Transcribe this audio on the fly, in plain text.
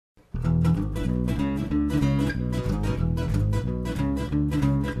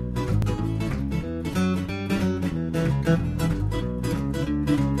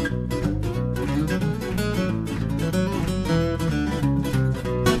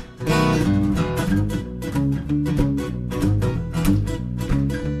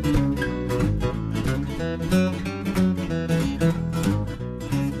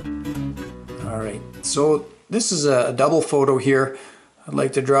So this is a double photo here. I'd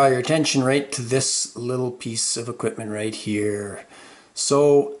like to draw your attention right to this little piece of equipment right here.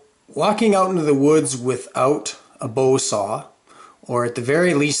 So walking out into the woods without a bow saw, or at the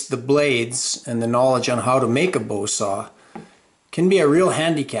very least the blades and the knowledge on how to make a bow saw, can be a real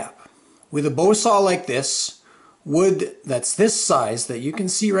handicap. With a bow saw like this, wood that's this size that you can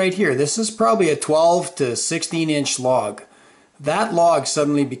see right here, this is probably a 12 to 16 inch log. That log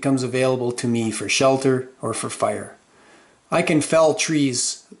suddenly becomes available to me for shelter or for fire. I can fell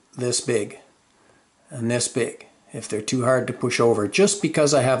trees this big and this big if they're too hard to push over, just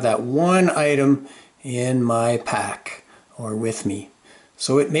because I have that one item in my pack or with me.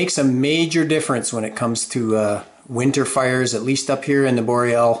 So it makes a major difference when it comes to winter fires, at least up here in the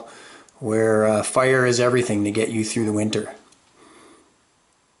Boreal, where fire is everything to get you through the winter.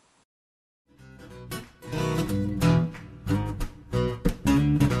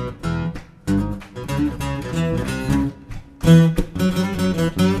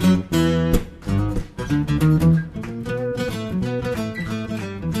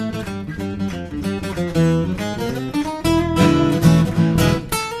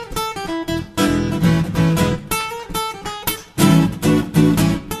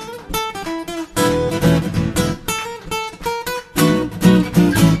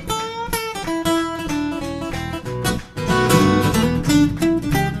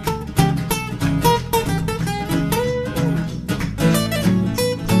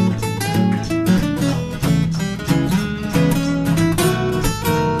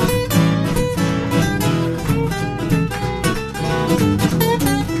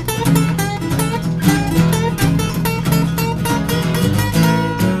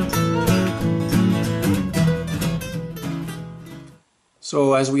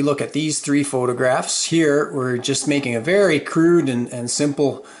 So as we look at these three photographs here, we're just making a very crude and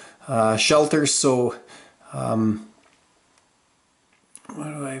simple shelter. So what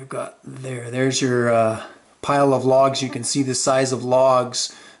do I got there? There's your pile of logs. You can see the size of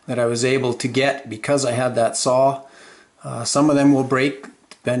logs that I was able to get because I had that saw. Some of them will break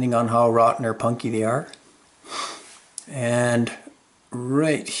depending on how rotten or punky they are. And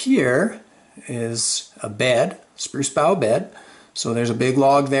right here is a bed, spruce bough bed. So there's a big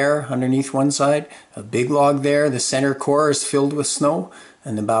log there underneath one side, a big log there, the center core is filled with snow,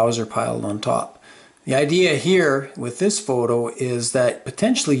 and the boughs are piled on top. The idea here with this photo is that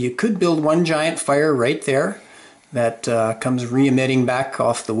potentially you could build one giant fire right there that comes re-emitting back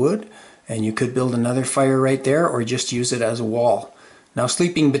off the wood, and you could build another fire right there, or just use it as a wall. Now,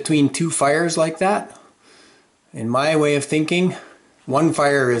 sleeping between two fires like that, in my way of thinking, one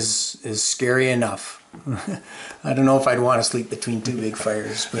fire is scary enough. I don't know if I'd want to sleep between two big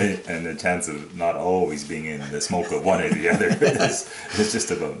fires. But and the chance of not always being in the smoke of one or the other is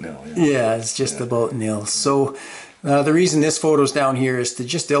just about nil. Yeah, it's just about nil. So the reason this photo's down here is to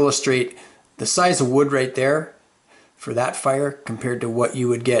just illustrate the size of wood right there for that fire compared to what you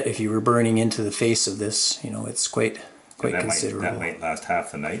would get if you were burning into the face of this. You know, it's quite considerable. That might last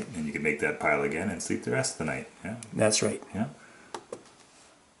half the night, and you can make that pile again and sleep the rest of the night. Yeah, that's right. Yeah.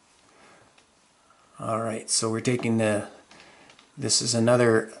 All right, so we're taking this is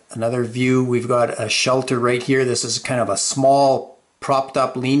another view. We've got a shelter right here. This is kind of a small propped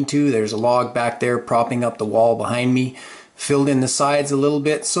up lean-to. There's a log back there propping up the wall behind me, filled in the sides a little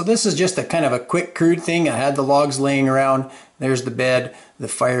bit. So this is just a kind of a quick crude thing. I had the logs laying around. There's the bed. The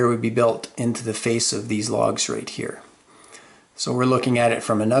fire would be built into the face of these logs right here. So we're looking at it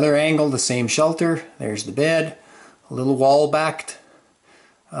from another angle, the same shelter. There's the bed, a little wall-backed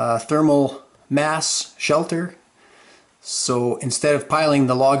thermal mass shelter. So instead of piling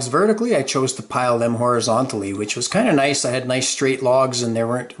the logs vertically, I chose to pile them horizontally, which was kind of nice. I had nice straight logs and there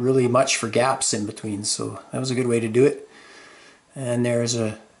weren't really much for gaps in between, so that was a good way to do it. And there's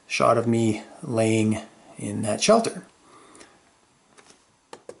a shot of me laying in that shelter.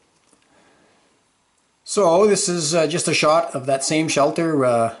 So this is just a shot of that same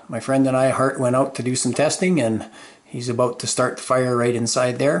shelter. My friend and I, Hart, went out to do some testing, and he's about to start the fire right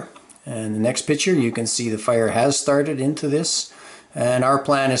inside there. And the next picture, you can see the fire has started into this. And our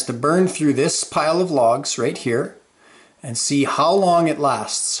plan is to burn through this pile of logs right here and see how long it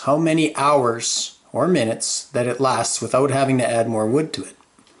lasts, how many hours or minutes that it lasts without having to add more wood to it.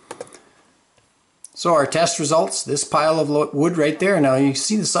 So our test results, this pile of wood right there. Now you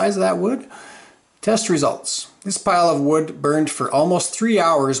see the size of that wood? Test results. This pile of wood burned for almost 3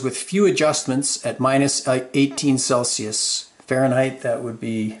 hours with few adjustments at minus 18 Celsius. Fahrenheit, that would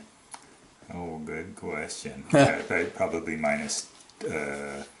be... Oh, good question. Probably minus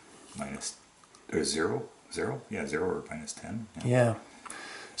or zero? Yeah, 0 or minus 10. Yeah.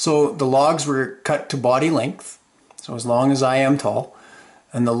 So the logs were cut to body length, so as long as I am tall.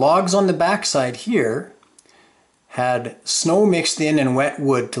 And the logs on the backside here had snow mixed in and wet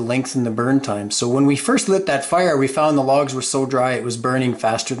wood to lengthen the burn time. So when we first lit that fire, we found the logs were so dry it was burning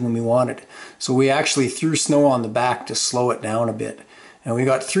faster than we wanted. So we actually threw snow on the back to slow it down a bit. And we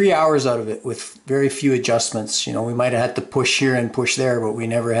got 3 hours out of it with very few adjustments. You know, we might have had to push here and push there, but we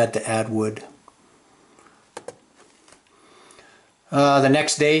never had to add wood. The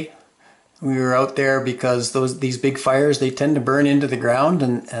next day, we were out there because these big fires, they tend to burn into the ground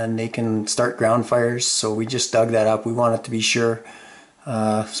and they can start ground fires. So we just dug that up. We wanted to be sure.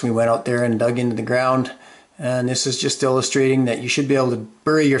 So we went out there and dug into the ground. And this is just illustrating that you should be able to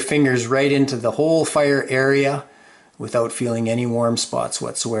bury your fingers right into the whole fire area without feeling any warm spots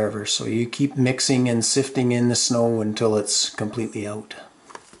whatsoever. So you keep mixing and sifting in the snow until it's completely out.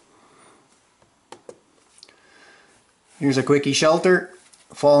 Here's a quickie shelter,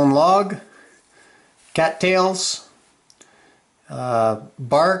 fallen log, cattails,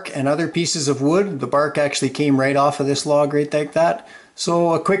 bark and other pieces of wood. The bark actually came right off of this log right like that.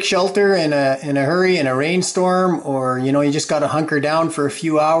 So a quick shelter in a hurry in a rainstorm, or you know, you just got to hunker down for a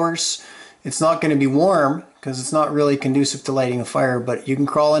few hours. It's not going to be warm because it's not really conducive to lighting a fire, but you can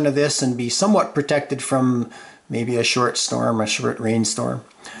crawl into this and be somewhat protected from maybe a short storm, a short rainstorm.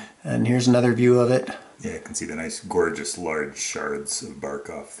 And here's another view of it. Yeah, I can see the nice, gorgeous, large shards of bark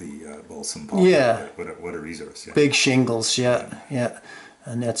off the balsam poplar. Yeah. What a resource. Yeah. Big shingles, yeah.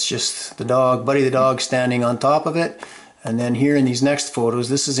 And that's just the dog, Buddy the dog, standing on top of it. And then here in these next photos,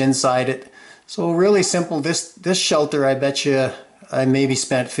 this is inside it. So really simple. This shelter, I bet you I maybe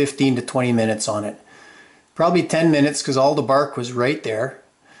spent 15 to 20 minutes on it. Probably 10 minutes because all the bark was right there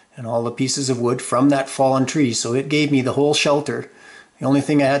and all the pieces of wood from that fallen tree. So it gave me the whole shelter. The only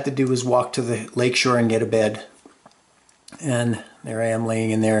thing I had to do was walk to the lakeshore and get a bed. And there I am laying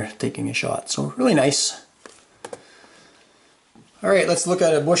in there taking a shot. So really nice. Alright, let's look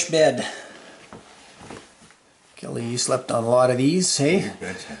at a bush bed. Kelly, you slept on a lot of these, hey?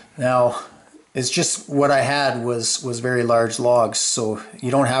 Now, it's just what I had was very large logs, so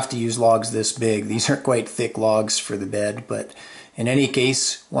you don't have to use logs this big. These are quite thick logs for the bed, but in any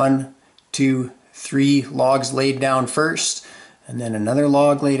case, 1, 2, 3 logs laid down first, and then another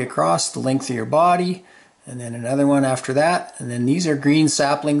log laid across the length of your body, and then another one after that, and then these are green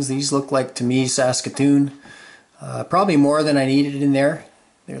saplings. These look like, to me, Saskatoon. Probably more than I needed in there.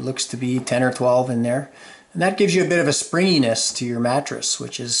 There looks to be 10 or 12 in there. And that gives you a bit of a springiness to your mattress,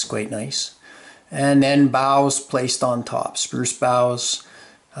 which is quite nice. And then boughs placed on top. Spruce boughs,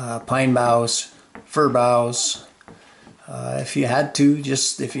 pine boughs, fir boughs. If you had to,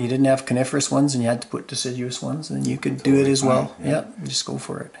 just if you didn't have coniferous ones and you had to put deciduous ones, then you could do it as well. Yeah, just go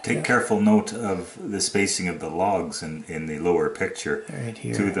for it. Take careful note of the spacing of the logs in the lower picture. Right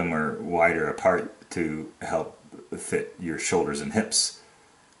here. 2 of them are wider apart to help fit your shoulders and hips.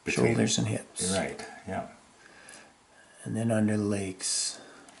 Shoulders and hips. Right, yeah. And then under the legs.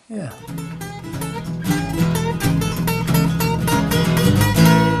 Yeah.